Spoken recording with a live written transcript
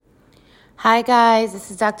Hi guys, this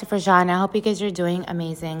is Dr. Farjan. I hope you guys are doing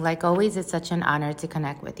amazing. Like always, it's such an honor to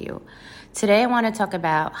connect with you. Today I want to talk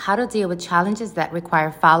about how to deal with challenges that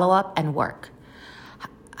require follow-up and work.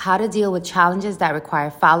 How to deal with challenges that require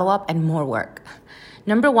follow-up and more work.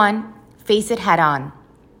 Number 1, face it head on.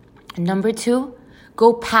 Number 2,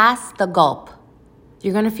 go past the gulp.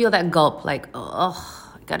 You're going to feel that gulp like,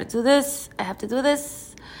 oh, I got to do this. I have to do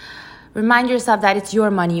this. Remind yourself that it's your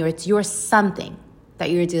money or it's your something that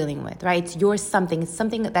you're dealing with, right? It's your something. It's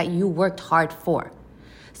something that you worked hard for.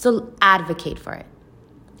 So advocate for it.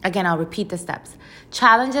 Again, I'll repeat the steps.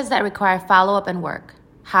 Challenges that require follow-up and work.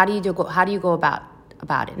 How do you go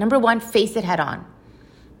about it? Number 1, face it head on.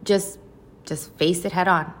 Just face it head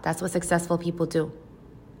on. That's what successful people do.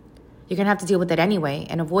 You're going to have to deal with it anyway,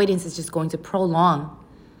 and avoidance is just going to prolong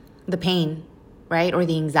the pain, right? Or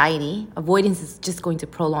the anxiety. Avoidance is just going to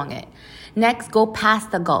prolong it. Next, go past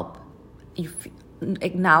the gulp.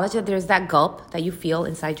 Acknowledge that there's that gulp that you feel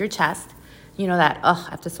inside your chest. You know that, I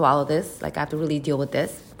have to swallow this. Like, I have to really deal with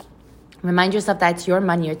this. Remind yourself that it's your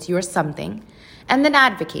money, it's your something. And then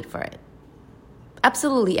advocate for it.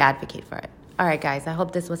 Absolutely advocate for it. All right, guys, I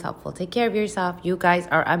hope this was helpful. Take care of yourself. You guys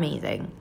are amazing.